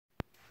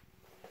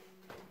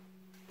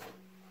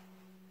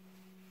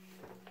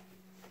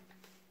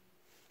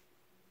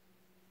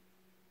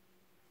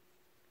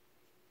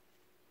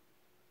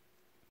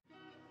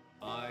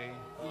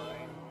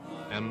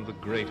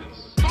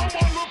greatest. Someone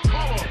with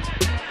power.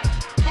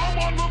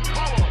 Someone with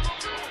power.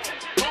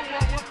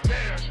 Someone with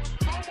dash.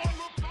 Someone with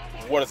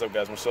power. What is up,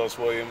 guys? Russwole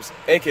Williams,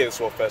 aka the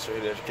Swolefessor,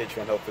 here to educate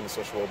you on health, fitness,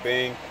 social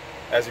well-being.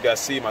 As you guys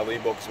see, my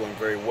lean bulk is going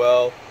very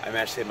well. I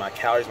managed to hit my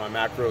calories, my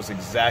macros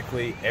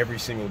exactly every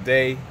single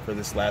day for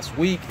this last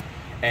week,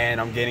 and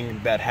I'm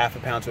getting that half a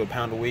pound to a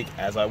pound a week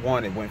as I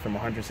want. It went from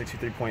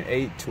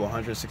 163.8 to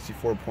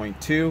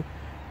 164.2.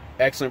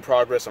 Excellent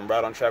progress. I'm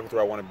right on track with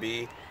where I want to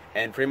be.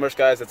 And pretty much,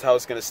 guys, that's how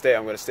it's going to stay.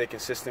 I'm going to stay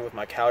consistent with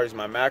my calories,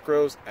 my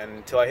macros, and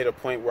until I hit a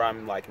point where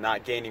I'm like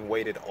not gaining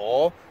weight at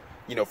all,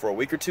 you know, for a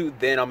week or two,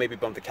 then I'll maybe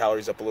bump the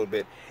calories up a little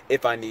bit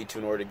if I need to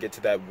in order to get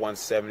to that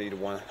 170 to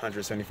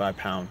 175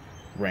 pound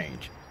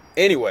range.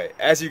 Anyway,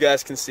 as you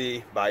guys can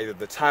see by either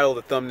the title,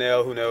 the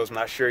thumbnail, who knows, I'm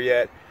not sure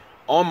yet,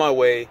 on my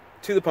way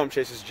to the Pump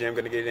Chasers gym,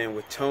 going to get in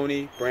with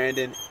Tony,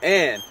 Brandon,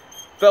 and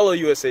fellow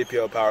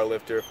USAPL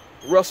powerlifter,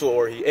 Russwole,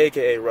 or he,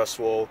 aka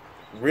Russwole.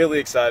 Really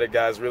excited,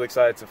 guys. Really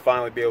excited to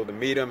finally be able to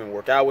meet him and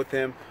work out with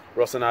him.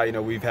 Russ and I, you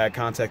know, we've had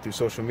contact through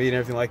social media and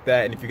everything like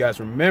that. And if you guys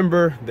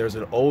remember, there's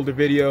an older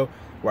video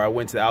where I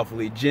went to the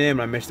ALPHALETE gym.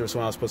 And I mentioned there was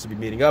someone I was supposed to be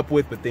meeting up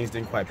with, but things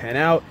didn't quite pan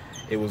out.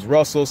 It was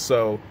Russell,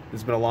 so this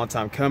has been a long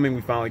time coming.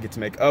 We finally get to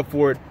make up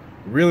for it.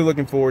 Really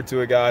looking forward to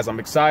it, guys. I'm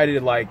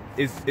excited. Like,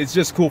 it's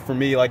just cool for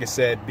me, like I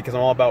said, because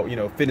I'm all about, you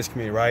know, fitness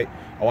community, right?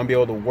 I want to be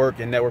able to work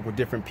and network with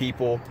different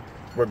people,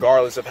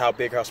 regardless of how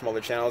big or how small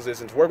their channels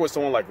is, and to work with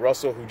someone like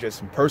Russell, who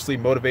just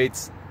personally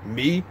motivates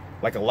me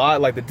like a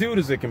lot. Like, the dude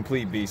is a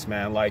complete beast,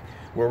 man. Like,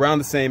 we're around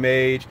the same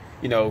age,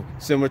 you know,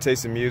 similar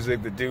taste in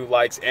music. The dude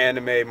likes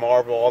anime,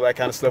 Marvel, all that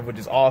kind of stuff, which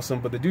is awesome.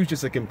 But the dude's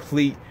just a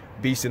complete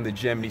beast in the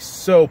gym, and he's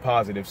so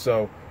positive.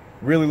 So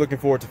really looking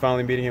forward to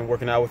finally meeting him,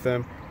 working out with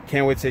him.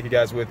 Can't wait to take you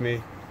guys with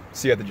me.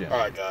 See you at the gym. All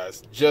right,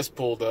 guys, just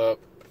pulled up.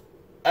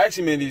 I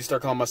actually may need to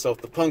start calling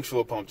myself the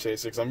punctual pump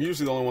chaser, because I'm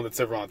usually the only one that's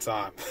ever on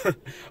time.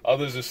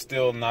 Others are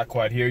still not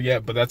quite here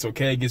yet, but that's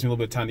okay. It gives me a little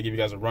bit of time to give you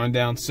guys a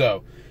rundown.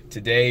 So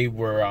today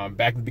we're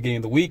back at the beginning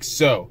of the week.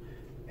 So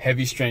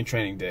heavy strength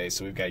training day.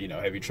 So we've got, you know,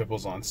 heavy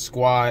triples on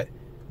squat,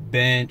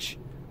 bench,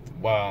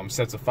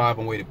 sets of 5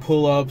 on weighted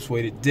pull-ups,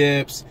 weighted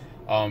dips,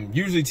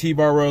 usually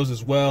T-bar rows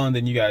as well. And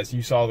then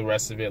you saw the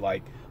rest of it,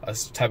 like a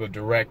type of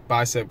direct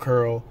bicep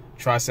curl,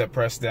 tricep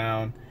press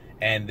down,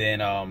 and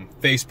then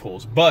face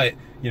pulls. But,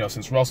 you know,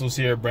 since Russell's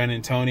here, Brandon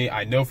and Tony,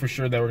 I know for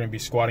sure that we're going to be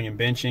squatting and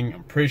benching.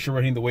 I'm pretty sure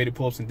we're hitting the weighted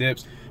pull-ups and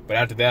dips. But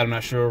after that, I'm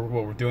not sure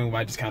what we're doing. We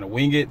might just kind of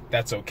wing it.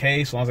 That's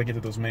okay. So long as I get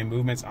to those main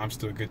movements, I'm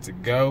still good to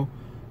go.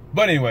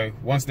 But anyway,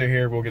 once they're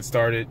here, we'll get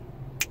started.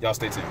 Y'all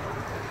stay tuned.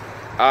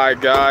 All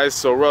right, guys,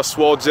 so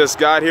Russwole just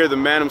got here, the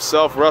man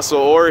himself, Russell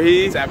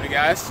Orhe. What's happening,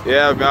 guys?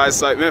 Yeah,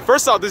 guys, like, man,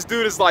 first off, this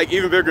dude is like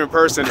even bigger in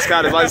person. It's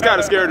kind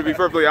of scary, to be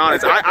perfectly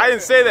honest. I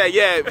didn't say that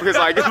yet because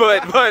like,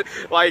 but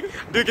like,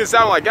 dude can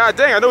sound like, God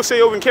dang, I know say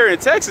you over in Cary in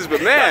Texas,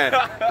 but man,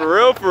 for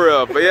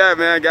real. But yeah,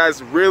 man,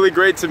 guys, really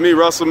great to meet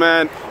Russell,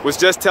 man. Was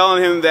just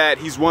telling him that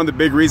he's one of the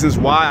big reasons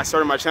why I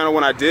started my channel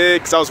when I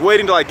did, because I was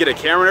waiting to like get a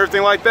camera and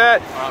everything like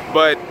that.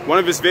 But one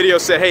of his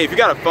videos said, hey, if you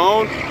got a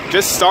phone,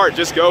 just start,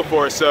 just go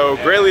for it. So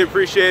greatly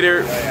appreciate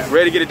it.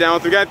 Ready to get it down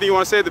with you. Got anything you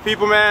want to say to the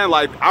people, man?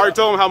 Like, I already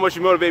told them how much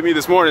you motivate me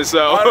this morning,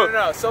 so. Oh,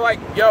 no. So like,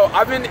 yo,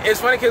 it's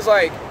funny because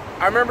like,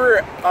 I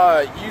remember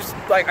I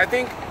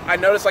think I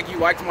noticed like you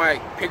liked my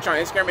picture on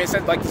Instagram. It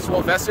said like the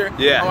Swolefessor.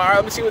 Yeah. I'm like, all right,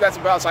 let me see what that's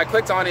about. So I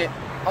clicked on it.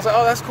 I was like,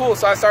 oh, that's cool.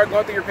 So I started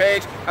going through your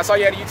page. I saw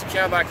you had a YouTube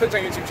channel. Then I clicked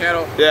on your YouTube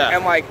channel. Yeah.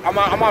 And like, I'm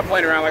not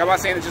playing around. Like, I'm not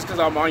saying it just because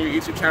I'm on your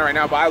YouTube channel right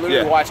now, but I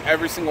literally watch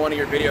every single one of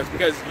your videos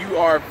because you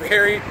are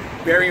very,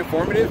 very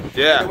informative.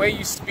 Yeah. And the way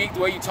you speak, the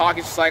way you talk,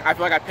 it's just like, I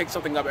feel like I pick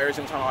something up every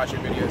single time I watch your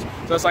videos.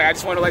 So it's like, I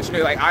just want to let you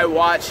know, like, I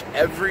watch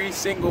every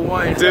single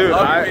one. Dude,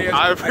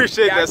 I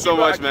appreciate that so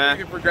much, man.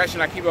 Your progression,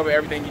 I keep up with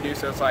everything you do.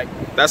 So it's like,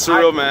 that's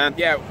surreal, man.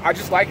 Yeah, I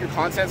just like your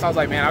content. So I was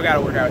like, man, I got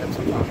to work out with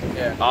him sometime.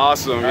 Yeah.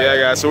 Awesome. Yeah,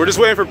 guys. So we're just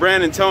waiting for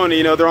Brandon and Tony.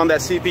 You know, they're on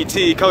that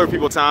CPT, color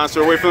people time.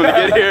 So we're waiting for them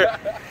to get here,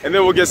 and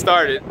then we'll get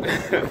started.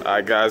 All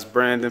right, guys.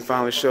 Brandon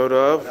finally showed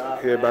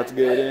up. He's about to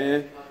get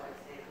in.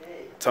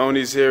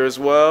 Tony's here as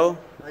well.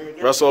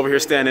 Russell over here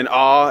standing in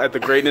awe at the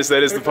greatness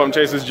that is the Pump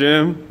Chasers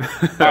gym. All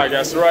right,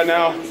 guys. So right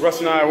now,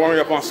 Russell and I are warming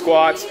up on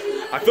squats.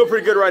 I feel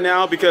pretty good right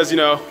now because, you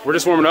know, we're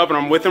just warming up and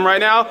I'm with him right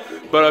now.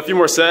 But a few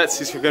more sets,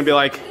 he's going to be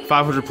like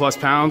 500 plus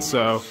pounds.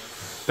 So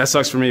that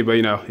sucks for me, but,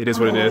 you know, it is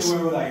what it is.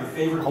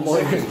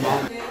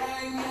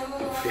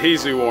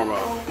 Easy warm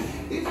up.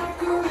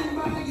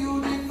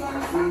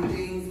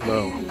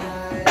 Boom.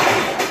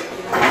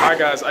 All right,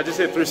 guys, I just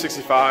hit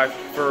 365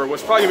 for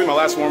what's probably going to be my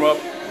last warm up.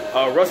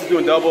 Russ is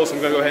doing doubles, so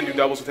I'm going to go ahead and do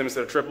doubles with him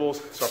instead of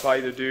triples. So I'll probably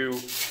either do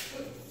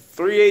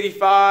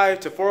 385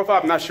 to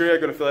 405. I'm not sure yet.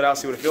 I'm going to fill it out,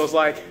 see what it feels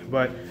like.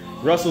 But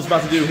Russell's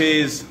about to do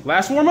his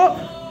last warm up.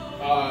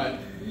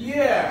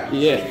 Yeah.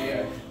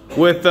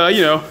 With,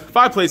 you know,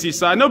 5 plates each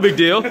side. No big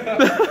deal.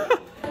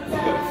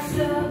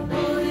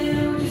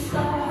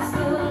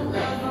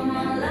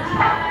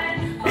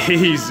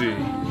 Easy.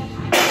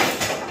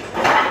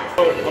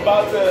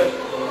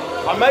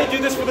 I might do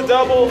this for the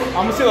double. I'm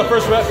gonna see how the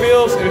first rep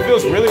feels. If it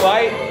feels really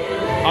light,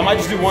 I might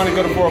just do one and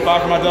go to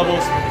 405 for my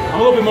doubles. I'm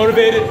a little bit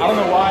motivated. I don't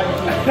know why.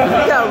 You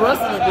got Russ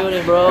in the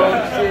building, bro.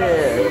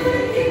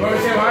 Shit. Bro,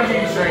 Tim, I'll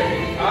get you straight.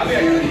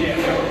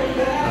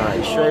 Alright,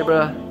 you straight,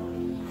 bro?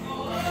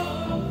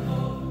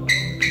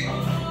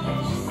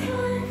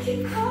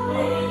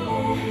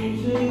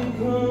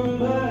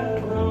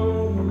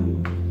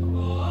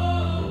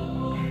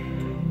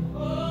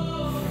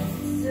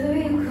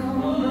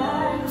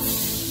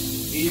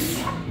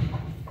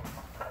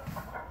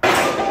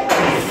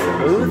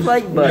 Who's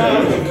like butter? I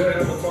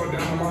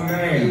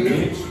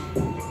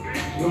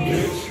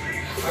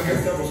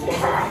guess that was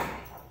fucking.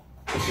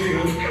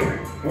 Cheetah,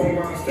 one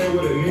while I stay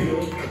with a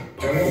needle,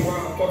 and one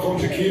while I fuck on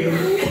Chiquita.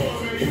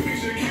 You be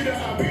Chiquita, I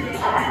beat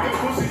that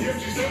pussy if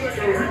she sound like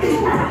a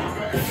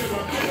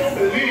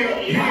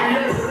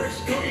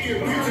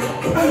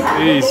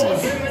Easy.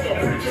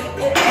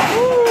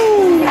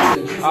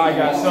 Alright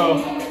guys, so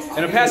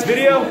in a past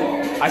video,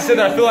 I said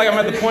that I feel like I'm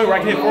at the point where I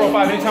can hit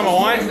 405 anytime I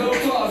want.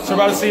 So we're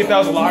about to see if that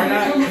was a lie or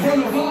not.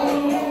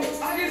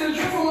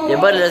 Yeah,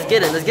 buddy, let's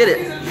get it, let's get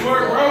it.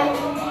 Work,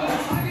 bro.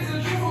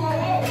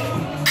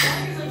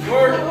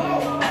 Work.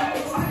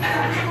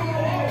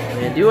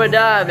 Man, do or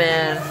die,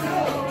 man.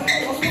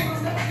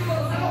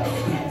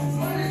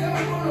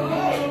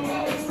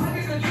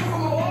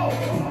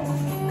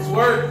 Let's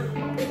work.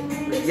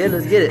 Let's get it,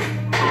 let's get it.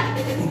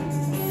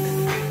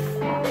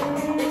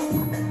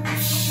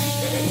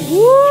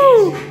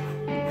 Woo!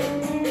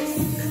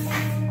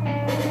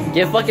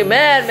 Get fucking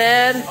mad,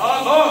 man.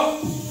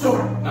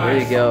 There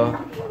you go.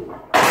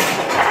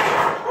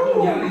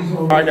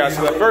 Alright guys,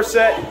 so that first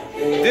set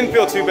didn't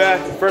feel too bad.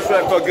 First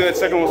set felt good,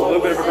 second one was a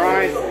little bit of a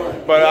grind.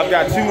 But I've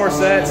got 2 more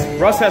sets.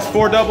 Russ has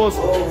 4 doubles.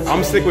 I'm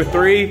gonna stick with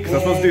 3 because I'm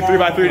supposed to do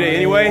 3x3 today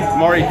anyway.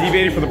 I'm already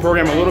deviating from the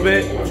program a little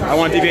bit. I don't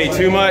want to deviate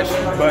too much,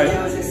 but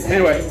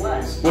anyway,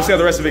 we'll see how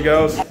the rest of it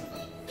goes.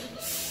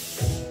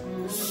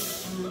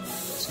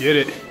 Let's get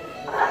it.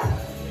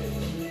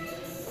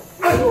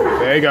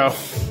 There you go.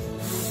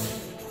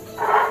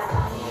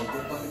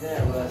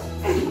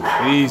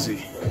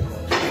 Easy.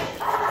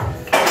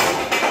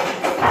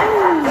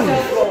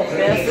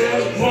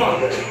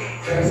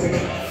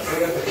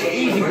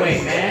 Easy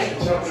way, man.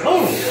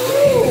 Oh!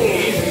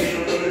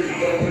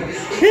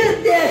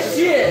 Hit that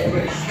shit!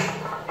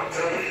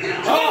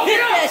 Oh, hit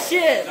that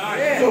shit!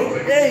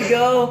 There you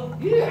go.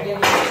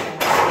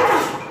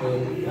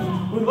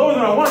 We're lower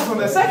than I wanted from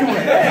that second one.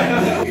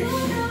 Damn.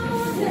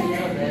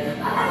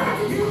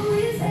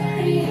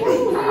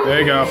 There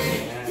you go.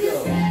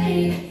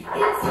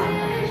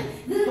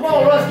 Come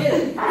on, Russ, get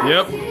it.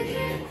 Yep.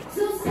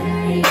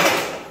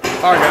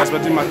 All right, guys,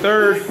 about to do my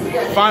third,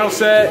 final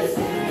set.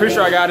 Pretty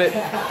sure I got it.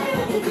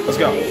 Let's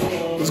go.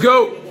 Let's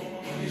go.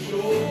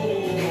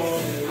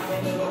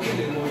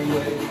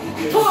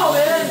 Come on,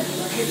 man.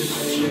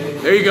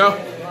 There you go.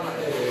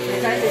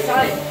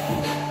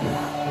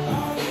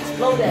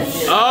 Slow that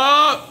shit.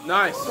 Oh,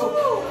 nice.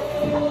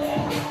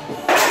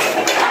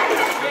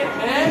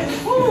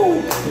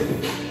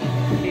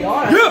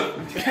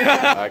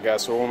 Yeah. All right,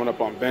 guys, so we're warming up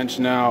on bench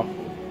now.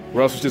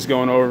 Russ was just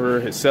going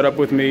over his setup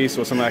with me, so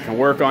it's something I can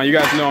work on. You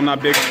guys know I'm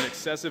not big on an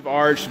excessive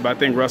arch, but I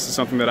think Russ is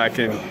something that I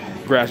can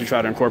gradually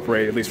try to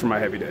incorporate, at least for my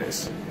heavy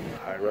days.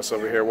 All right, Russ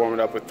over here warming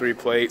up with 3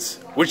 plates,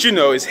 which you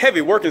know is heavy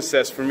working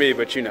sets for me,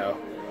 but you know,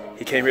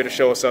 he came here to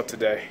show us up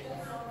today.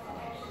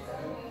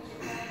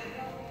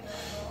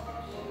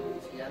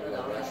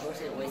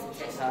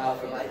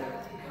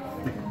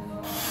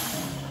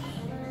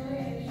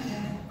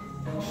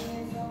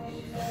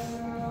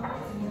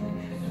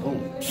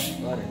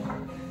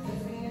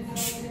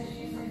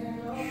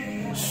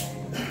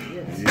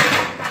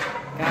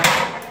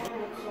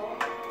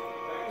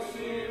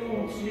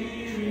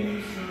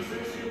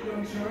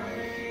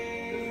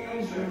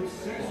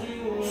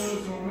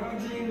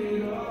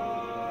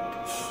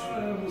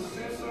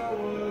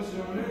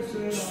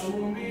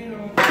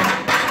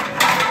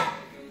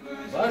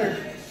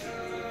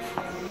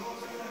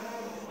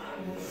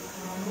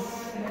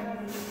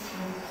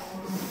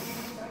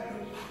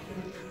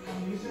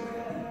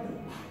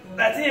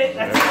 That's it.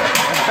 That's it.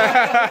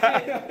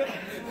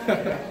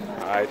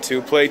 All right,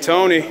 2-plate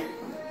Tony.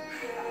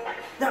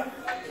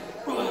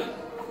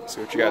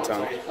 See what you got,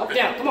 Tony. Up,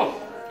 down, come on.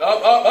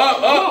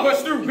 Up,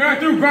 push through, grind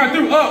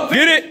through, up.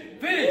 Get it.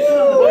 Finish.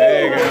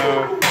 There you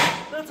go.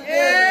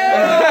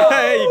 Yeah.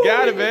 Hey, you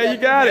got it, man.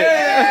 You got it.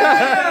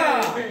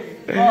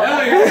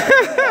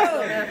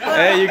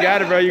 Hey, you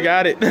got it, bro. You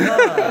got it.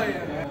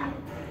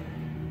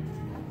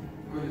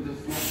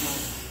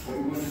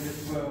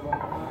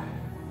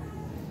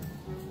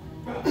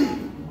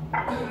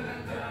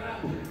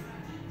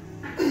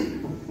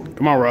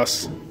 Come on,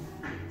 Russ.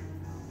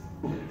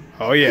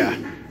 Oh, yeah.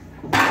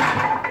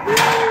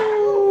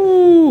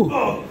 Ooh.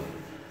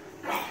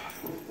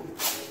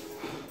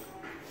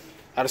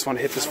 I just want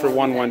to hit this for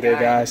one day,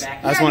 guys.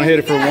 I just want to hit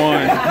it for 1.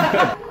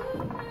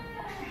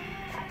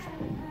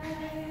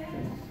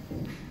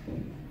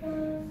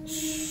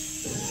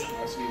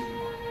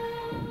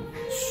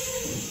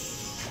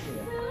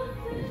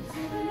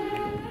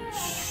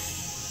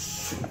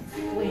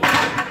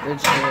 Good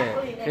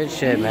shit. Good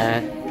shit,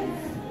 man.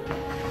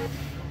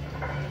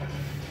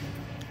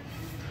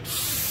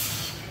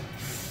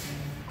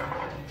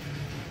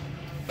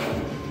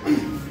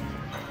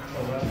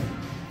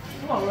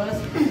 Come on,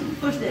 Russ.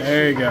 Push that.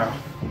 There you go.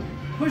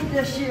 Push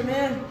that shit,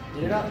 man.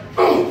 Get it up.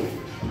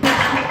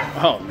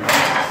 Oh,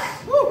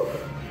 nice. Woo.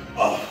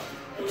 Oh.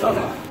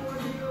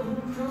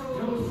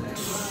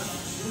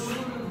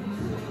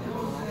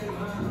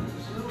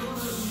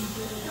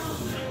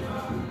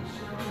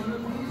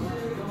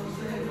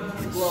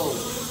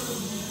 Explode.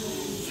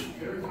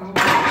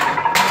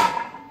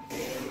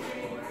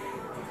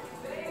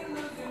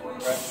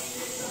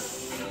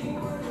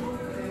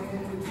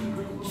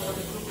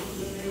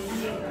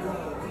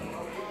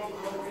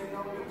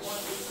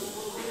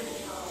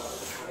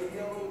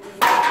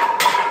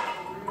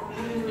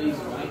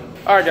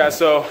 All right, guys,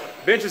 so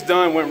bench is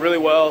done, went really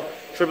well.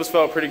 Triples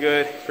felt pretty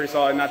good, pretty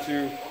solid, not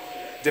too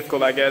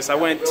difficult, I guess. I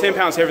went 10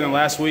 pounds heavier than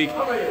last week.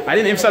 I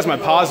didn't emphasize my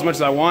pause as much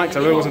as I want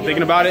because I really wasn't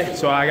thinking about it.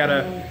 So I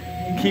gotta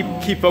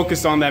keep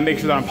focused on that, make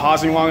sure that I'm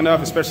pausing long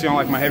enough, especially on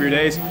like my heavier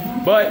days.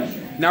 But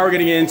now we're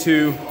gonna get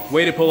into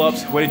weighted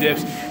pull-ups, weighted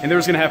dips, and then we're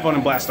just gonna have fun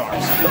and blast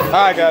arms. All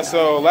right, guys,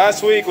 so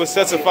last week was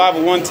sets of 5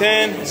 with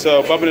 110,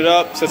 so bumping it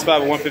up, sets of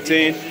 5 with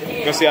 115.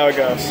 Gonna see how it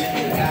goes.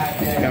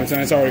 Yeah,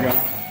 it's already going.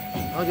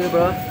 All good,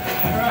 bro.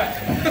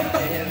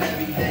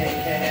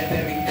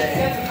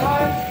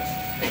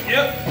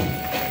 Yep.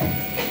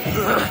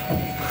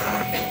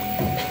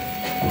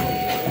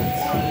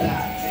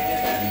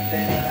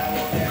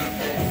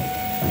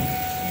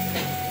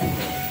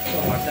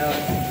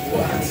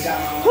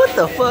 What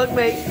the fuck,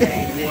 mate?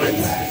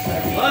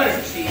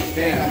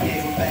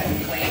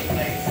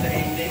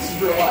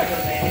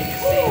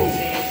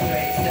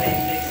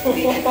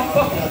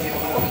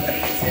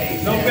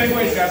 No big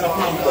weights, guys, I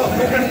promise.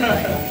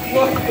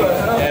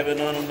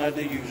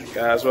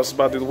 Guys, Russell's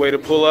about to do the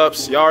weighted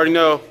pull-ups. You already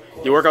know,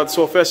 you work out the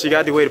Swolefessor, you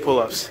gotta do weighted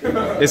pull-ups.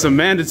 It's a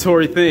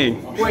mandatory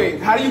thing. Wait,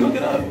 how do you hook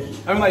it up?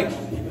 I'm like,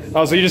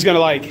 oh, so you're just gonna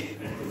like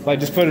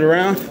just put it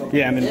around?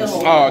 Yeah, and then just.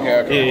 oh,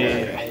 okay.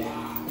 Yeah.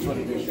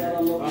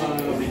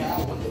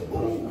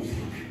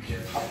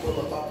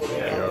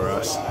 There you go,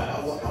 Russ.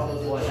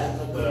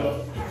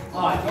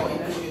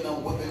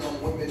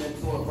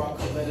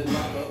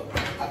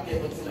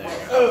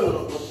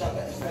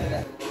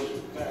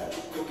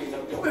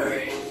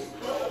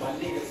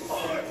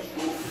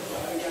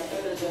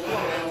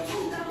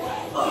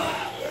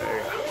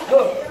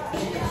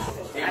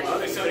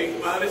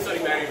 My other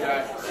Sony battery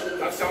died.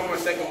 I'm selling my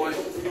second one.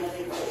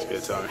 That's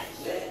good, Tony.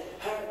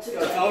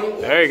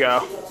 There you go.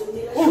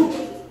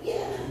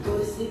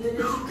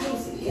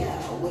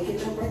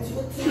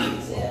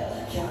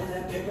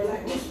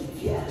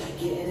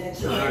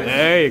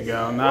 There you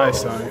go.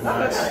 Nice, Tony.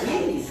 Nice.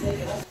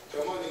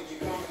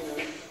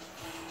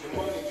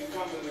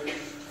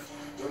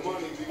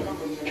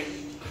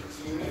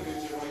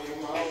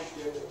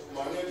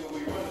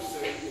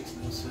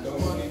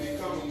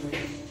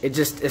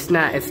 It's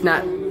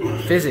not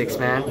physics,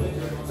 man.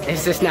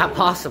 It's just not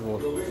possible.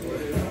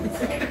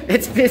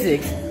 It's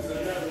physics.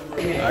 All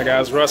right,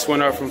 guys, Russ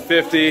went up from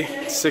 50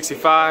 to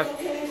 65.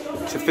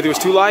 Said 50 was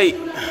too light.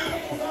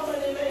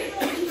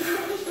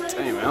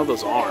 Dang, man,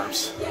 those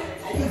arms.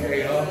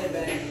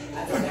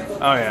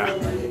 Oh, yeah.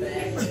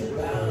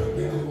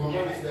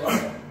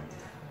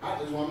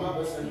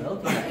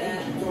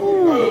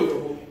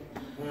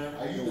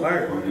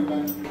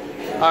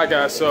 Alright,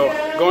 guys, so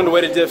going to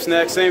weighted dips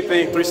next. Same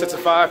thing, 3 sets of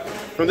 5.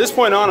 From this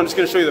point on, I'm just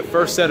going to show you the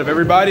first set of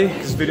everybody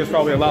because this video is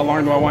probably a lot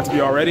longer than I want it to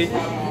be already.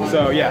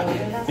 So, yeah,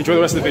 enjoy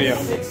the rest of the video.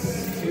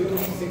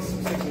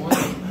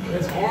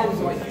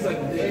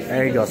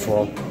 There you go,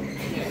 Swole.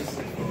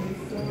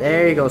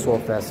 There you go,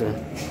 Swolefessor.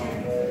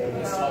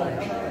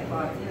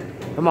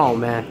 Come on,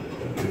 man.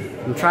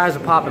 Them tries are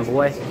popping,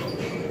 boy.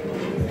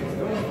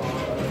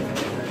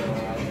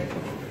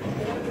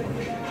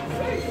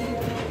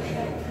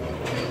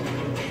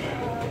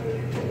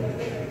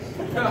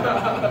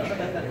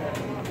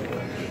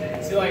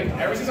 See, like,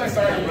 ever since I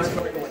started using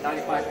with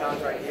 95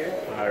 pounds right here.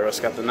 All right, Russ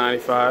got the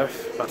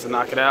 95. About to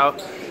knock it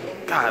out.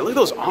 God, look at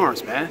those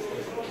arms, man.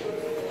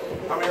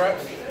 How many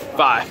reps?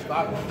 5.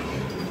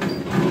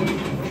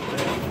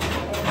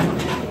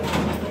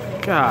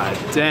 God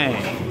dang.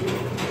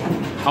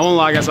 I won't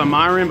lie, guys, I'm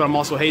admiring, but I'm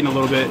also hating a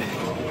little bit.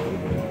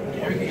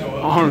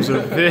 Arms are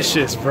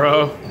vicious,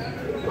 bro.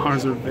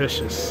 Arms are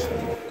vicious.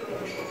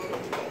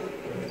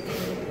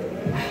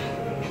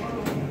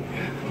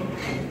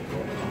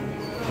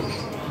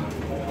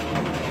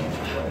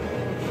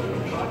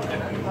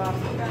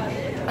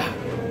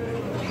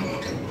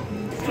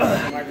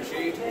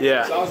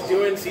 Yeah. So I was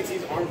doing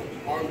CT's arm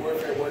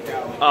warfare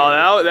workout.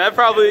 Oh, that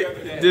probably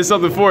did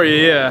something for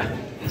you, yeah.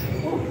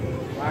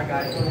 Alright,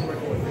 guys, we're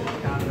working with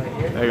 50 pounds right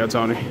here. There you go,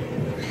 Tony.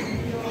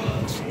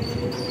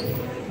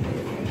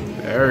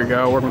 There we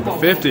go, working with the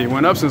 50.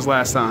 Went up since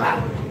last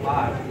time.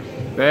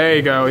 There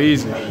you go,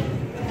 easy.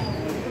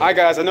 Alright,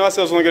 guys, I know I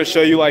said I was only going to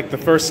show you like the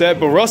first set,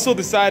 but Russell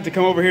decided to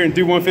come over here and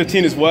do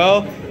 115 as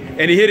well.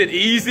 and he hit it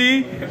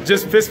easy,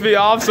 just pissed me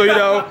off. So, you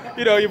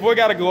know, your boy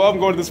got to go up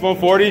and go to this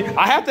 140.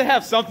 I have to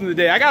have something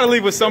today. I got to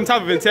leave with some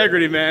type of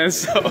integrity, man.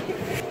 So.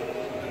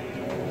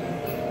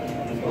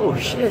 Oh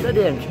shit, that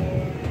didn't.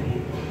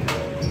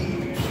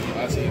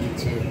 That's easy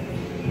too.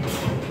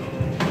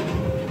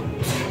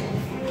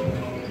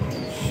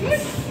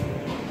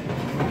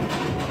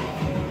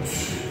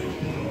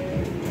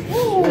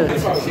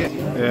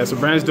 Yeah, so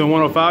Brandon's doing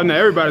 105. Now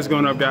everybody's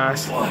going up,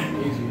 guys.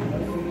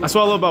 That's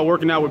what I love about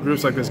working out with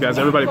groups like this, guys.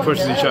 Everybody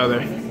pushes each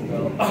other.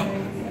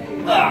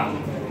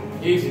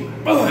 Easy.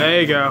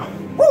 There you go.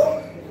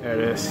 There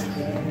it is.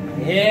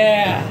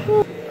 Yeah.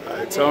 All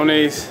right,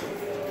 Tony's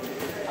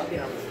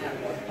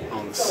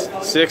on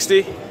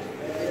 60.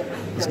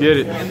 Let's get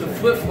it. And the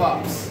flip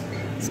flops.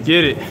 Let's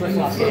get it.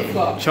 Flip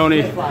flops.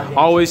 Tony,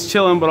 always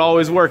chilling, but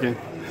always working.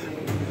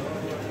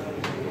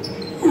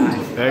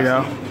 There you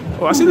go.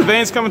 Oh, I see the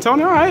veins coming,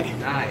 Tony. All right.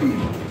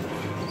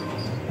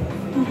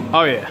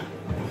 Oh, yeah.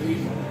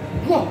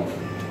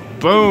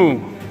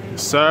 Boom.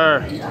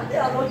 Sir.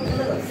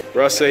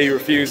 Russ said he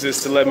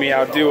refuses to let me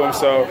outdo him,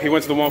 so he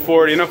went to the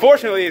 140. And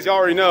unfortunately, as you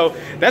already know,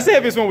 that's the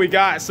heaviest one we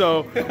got,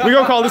 so we're going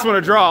to call this one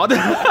a draw.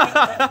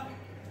 I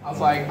was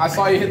like, I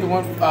saw you hit the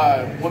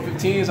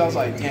 115s. I was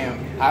like, damn,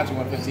 I have to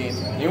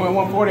 115. You went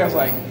 140. I was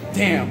like,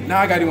 damn, now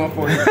I got to do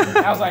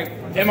 140. I was like,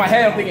 in my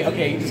head, I'm thinking,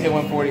 okay, you just hit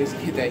 140. Just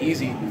hit that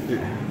easy.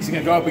 He's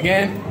going to go up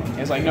again. And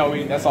it's like, no,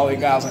 that's all he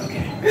got. I was like,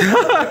 okay.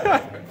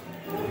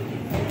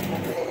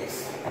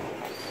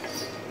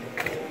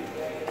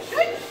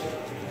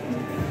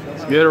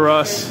 Let's get it,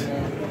 Russ.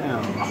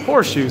 Damn,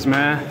 horseshoes,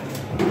 man.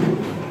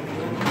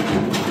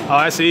 Oh,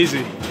 that's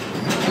easy.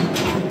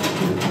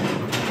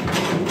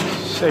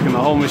 Shaking the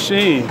whole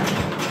machine.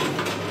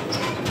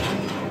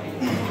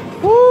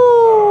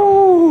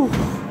 Woo!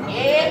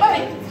 Yeah,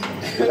 buddy.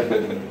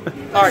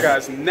 All right,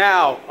 guys.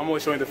 Now I'm only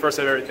showing the first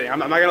set of everything. I'm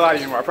not gonna lie to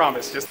you anymore. I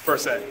promise. Just the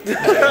first set.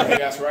 Okay,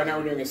 guys. So right now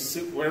we're doing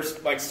we're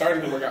like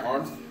starting to work out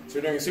arms. So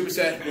we're doing a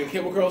superset. We're doing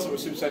cable curls, and we're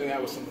supersetting that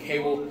with some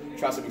cable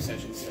tricep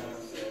extensions.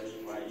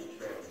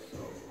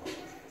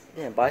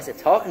 Damn, Bicep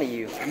talking to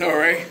you. I know,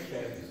 right?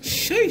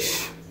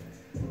 Sheesh.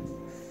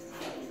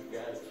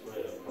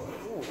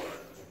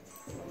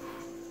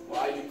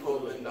 Why you pull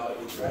the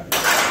doggy trap?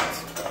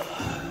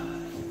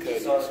 Okay.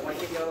 So when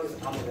he goes,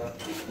 I'm gonna go.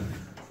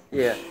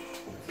 Yeah.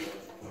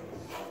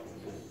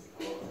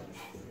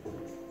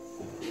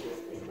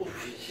 Oh,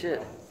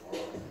 shit.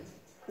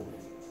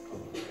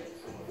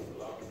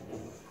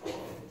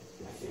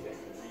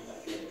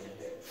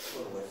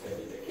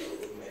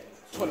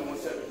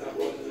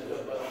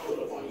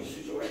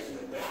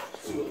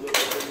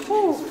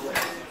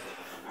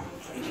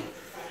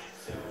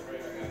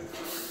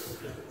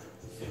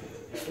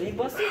 Are you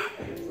busted?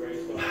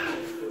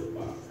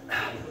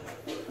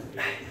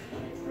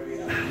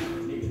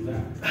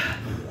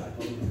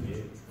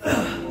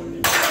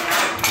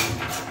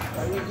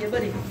 Yeah,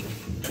 buddy.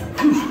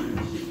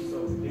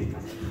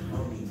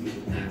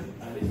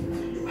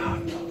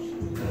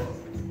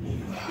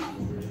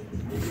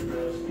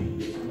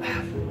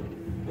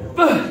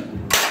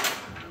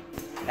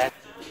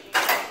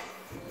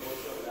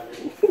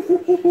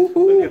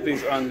 Look at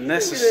these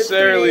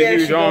unnecessarily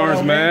huge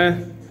arms,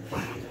 man.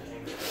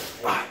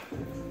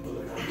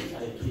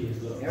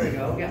 There we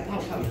go. Yeah,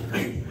 pop.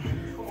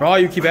 For all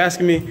you keep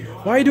asking me,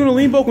 why are you doing a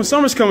lean bulk when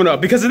summer's coming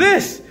up? Because of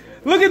this.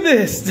 Look at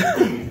this.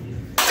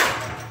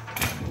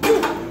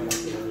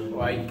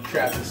 Why you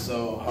trap is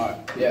so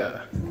hot?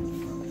 Yeah. 4,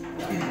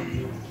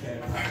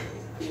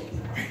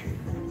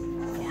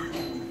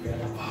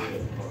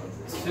 5,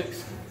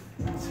 6,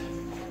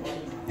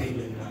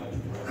 8,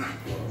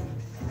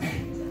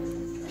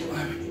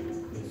 11.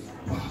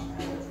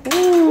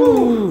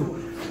 Ooh.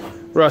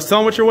 Russ, tell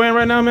them what you're weighing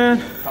right now, man.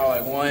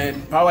 Probably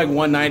like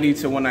 190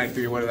 to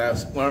 193, whatever that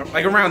was.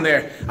 Like around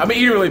there. I've been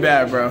eating really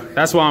bad, bro.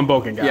 That's why I'm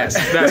bulking, guys.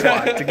 Yes. That's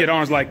why, to get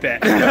arms like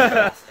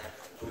that.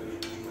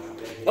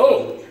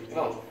 Oh!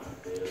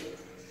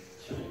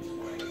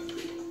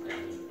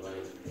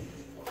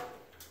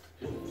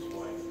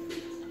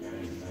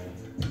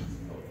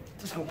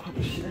 Just don't pop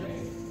shit.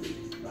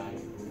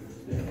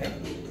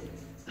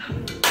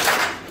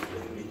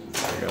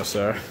 There you go,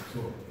 sir.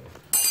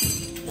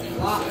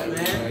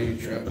 Man. You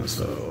trapping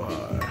so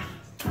hard.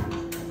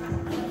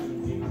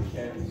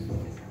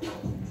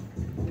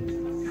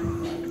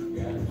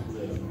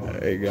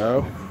 There you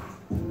go.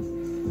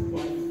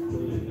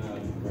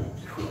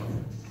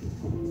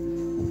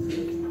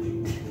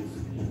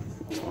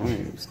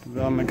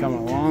 Development coming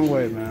a long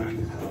way,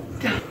 man.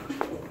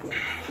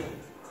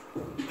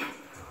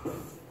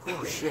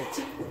 Oh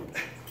shit.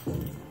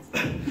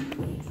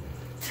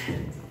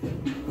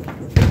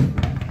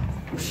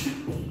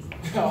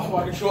 Oh,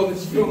 I control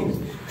this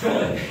film.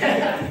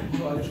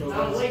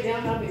 Lay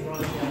down, I'll be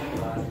running.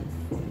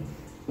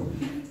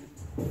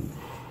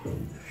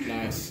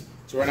 Nice.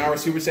 So right now we're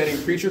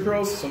supersetting preacher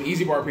curls, some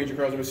easy bar preacher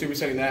curls, and we're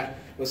supersetting that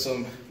with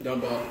some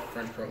dumbbell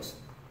French curls.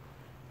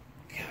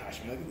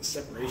 Gosh, man, look at the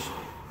separation.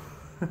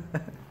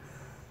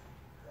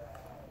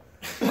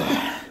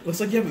 Looks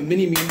like you have a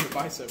mini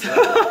bicep, bro.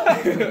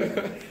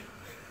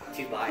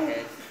 Two body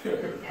heads.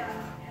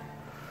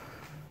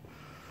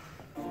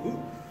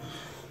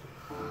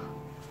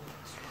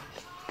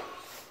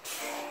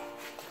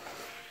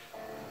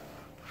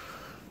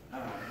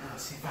 Alright,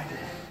 let's see if I can.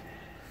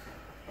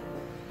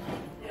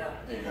 Yeah,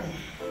 there you go.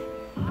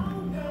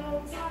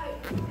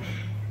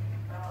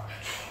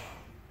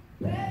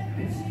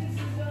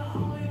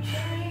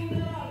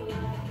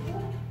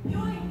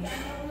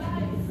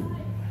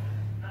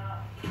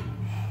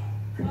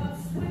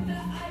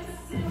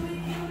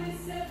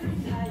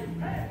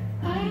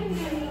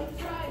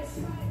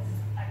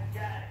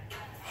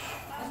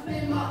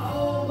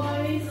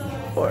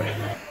 Boy.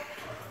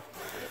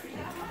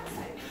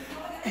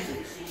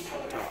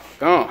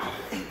 Gone.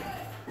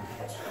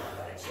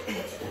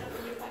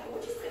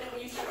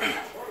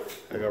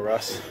 There you go,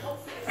 Russ.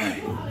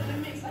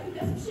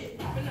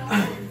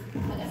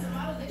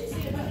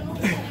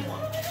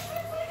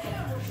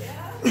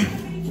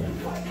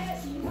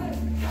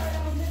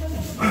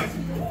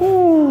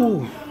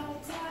 Woo.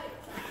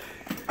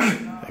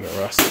 There you go,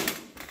 Russ.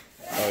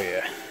 Oh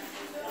yeah.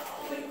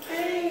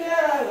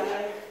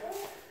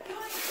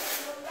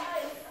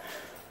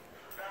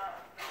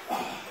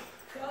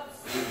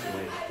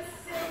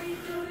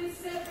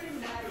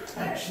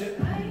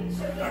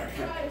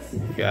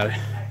 You got it.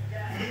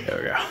 There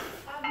we go.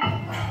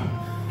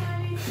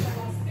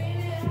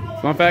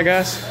 Not bad,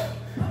 guys.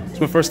 It's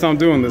my first time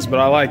doing this, but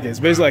I like it. It's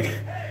basically like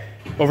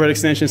overhead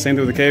extension, same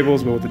thing with the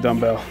cables, but with the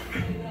dumbbell.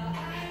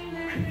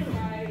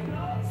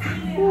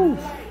 Woo.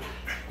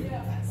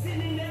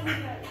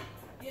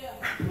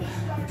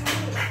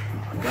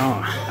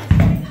 Gone.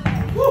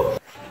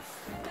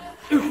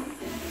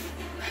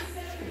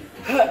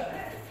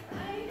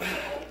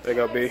 There you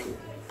go, B.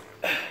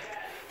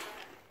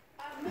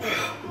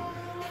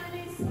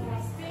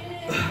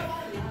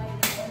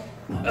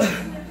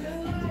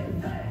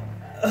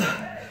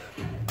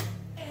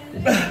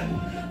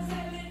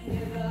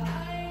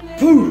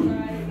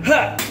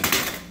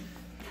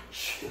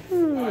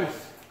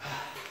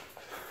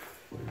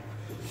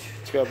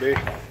 Let's go, B.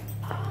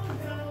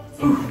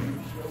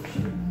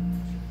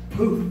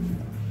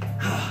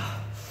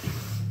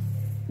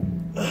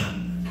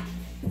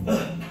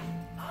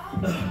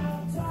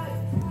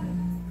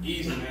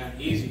 Easy, man.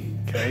 Easy.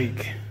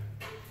 Cake.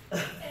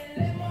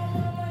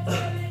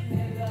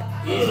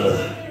 Easy.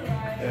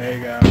 There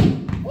you go.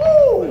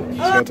 Woo!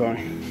 Let's go,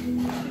 Tony.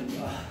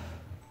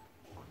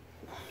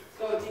 Let's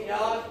go,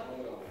 T-Dog.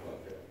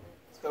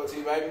 Let's go,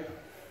 T-Baby.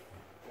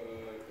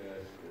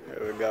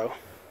 There we go.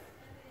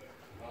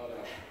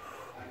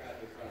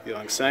 You know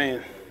what I'm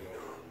saying?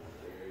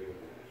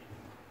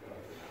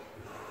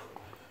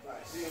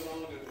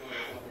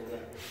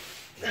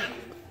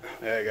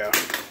 There you go.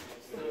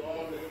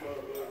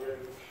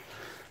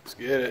 Let's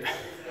get it.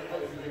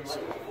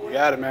 You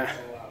got it, man.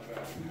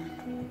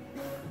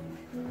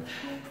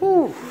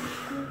 Whew.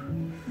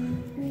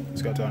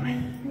 Let's go,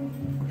 Tony.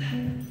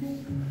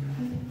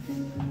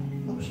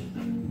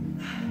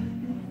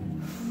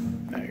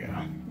 There you go.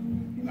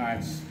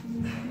 Nice.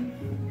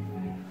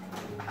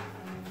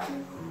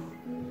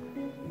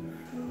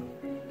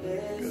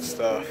 Good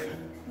stuff.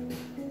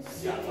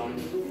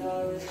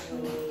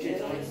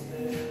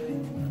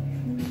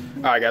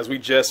 All right, guys, we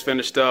just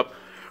finished up.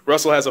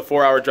 Russell has a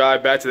 4-hour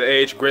drive back to the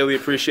H. Greatly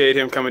appreciate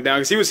him coming down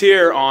because he was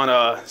here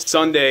on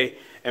Sunday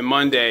and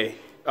Monday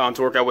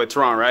to work out with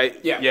Tron, right?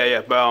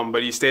 Yeah.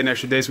 But he stayed an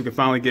extra day so we could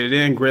finally get it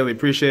in. Greatly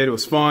appreciate it. It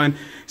was fun.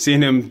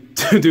 Seeing him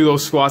do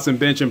those squats and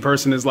bench in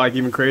person is like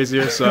even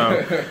crazier.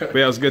 So, but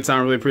yeah, it was a good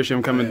time. Really appreciate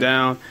him coming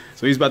down.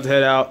 So he's about to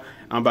head out.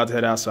 I'm about to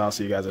head out, so I'll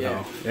see you guys at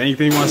home.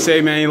 Anything you want to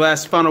say, man? Any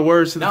last final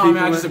words to the people? No,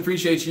 man, I just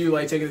appreciate you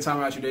like taking the time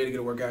out your day to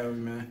get a workout with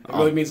me, man. It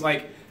really means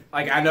like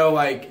I know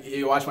like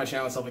you watch my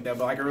channel and stuff like that,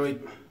 but like I really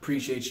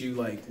appreciate you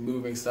like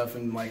moving stuff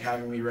and like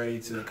having me ready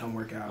to come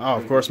work out.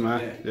 Oh, of course,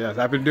 man. Yeah,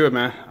 happy to do it,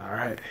 man.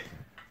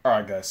 All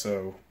right, guys.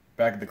 So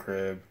back at the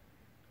crib,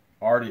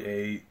 already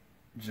ate,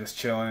 just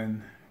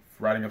chilling,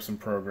 writing up some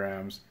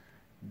programs,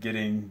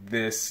 getting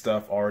this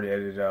stuff already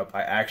edited up.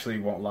 I actually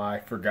won't lie,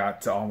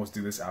 forgot to almost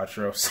do this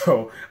outro,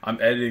 so I'm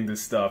editing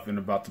this stuff and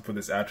about to put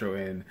this outro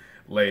in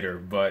later.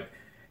 But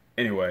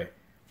anyway,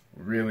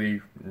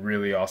 really,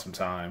 really awesome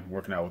time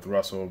working out with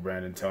Russell,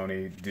 Brandon,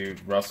 Tony.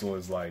 Dude, Russell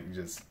is like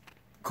just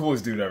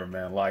coolest dude ever,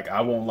 man. Like,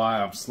 I won't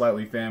lie, I'm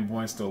slightly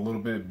fanboying still a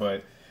little bit,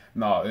 but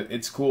no,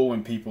 it's cool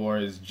when people are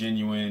as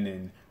genuine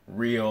and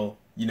real,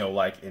 you know,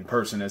 like in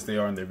person as they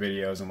are in their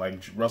videos. And like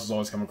Russell's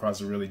always come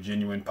across as a really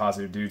genuine,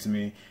 positive dude to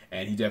me,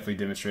 and he definitely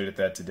demonstrated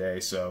that today.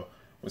 So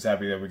was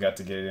happy that we got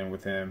to get it in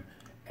with him.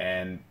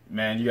 And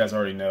man, you guys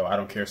already know I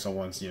don't care if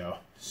someone's, you know,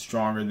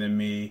 stronger than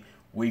me,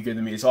 weaker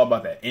than me. It's all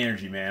about that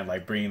energy, man.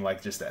 Like bringing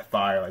like just that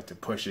fire, like to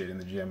push it in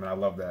the gym, and I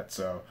love that.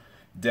 So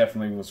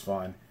definitely was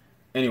fun.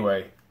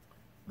 Anyway,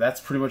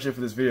 that's pretty much it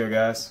for this video,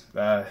 guys.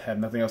 I have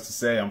nothing else to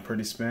say. I'm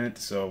pretty spent,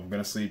 so I'm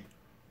gonna sleep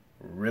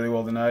really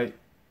well tonight.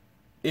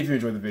 If you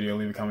enjoyed the video,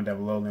 leave a comment down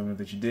below. Let me know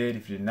that you did.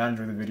 If you did not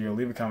enjoy the video,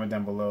 leave a comment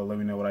down below. Let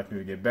me know what I can do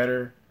to get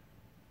better.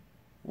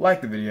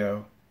 Like the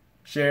video,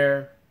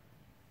 share,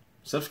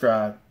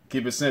 subscribe.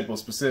 Keep it simple,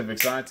 specific,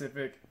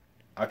 scientific.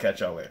 I'll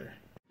catch y'all later.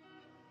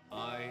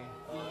 I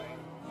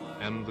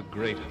am the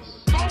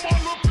greatest.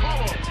 Someone look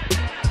power!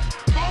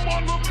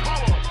 Someone look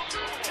power!